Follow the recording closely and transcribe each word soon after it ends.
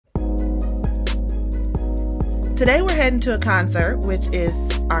Today we're heading to a concert, which is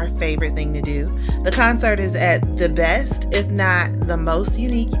our favorite thing to do. The concert is at the best, if not the most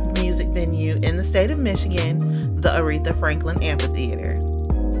unique music venue in the state of Michigan, the Aretha Franklin Amphitheatre.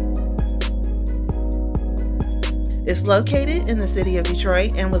 It's located in the city of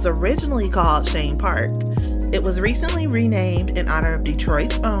Detroit and was originally called Chene Park. It was recently renamed in honor of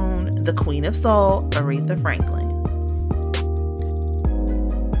Detroit's own, the Queen of Soul, Aretha Franklin.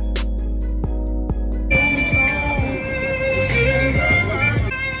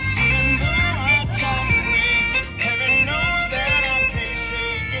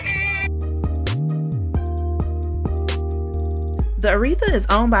 The Aretha is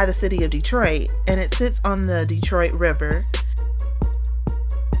owned by the city of Detroit, and it sits on the Detroit River.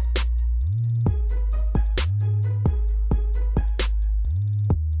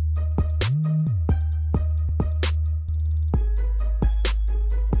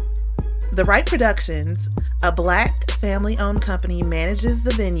 The Wright Productions, a Black family-owned company, manages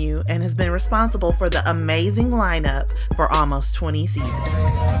the venue and has been responsible for the amazing lineup for almost 20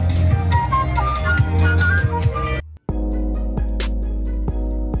 seasons.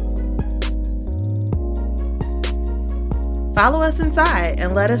 Follow us inside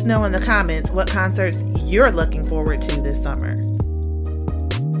and let us know in the comments what concerts you're looking forward to this summer.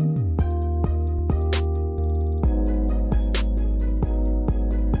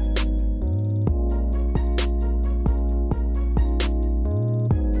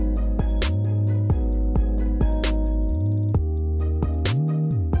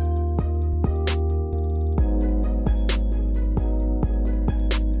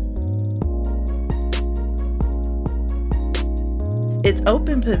 Its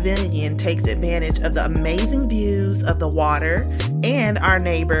open pavilion takes advantage of the amazing views of the water and our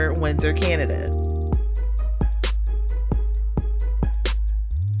neighbor, Windsor, Canada.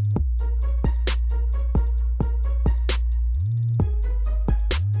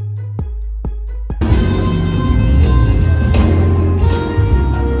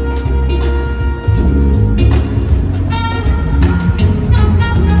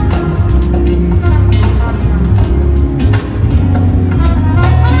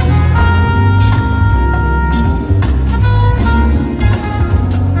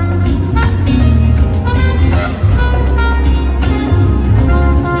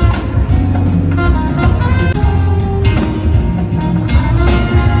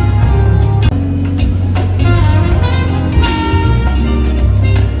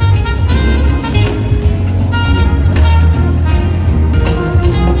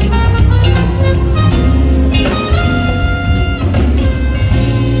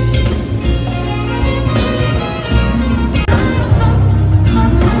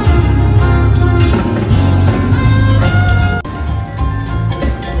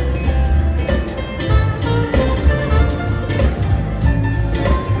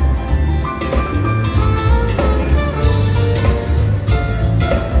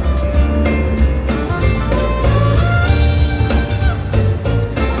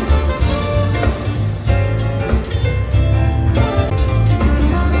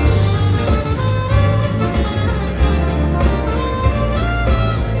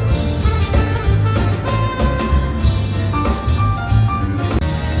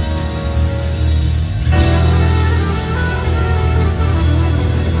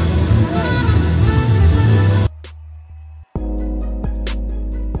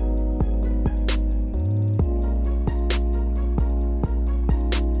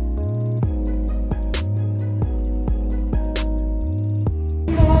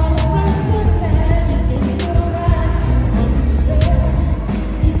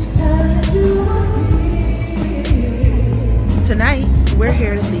 Tonight, we're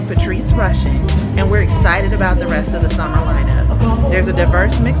here to see Patrice Rushen, and we're excited about the rest of the summer lineup. There's a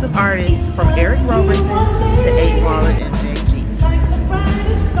diverse mix of artists from Eric Roberson to 8 Ball and MJ.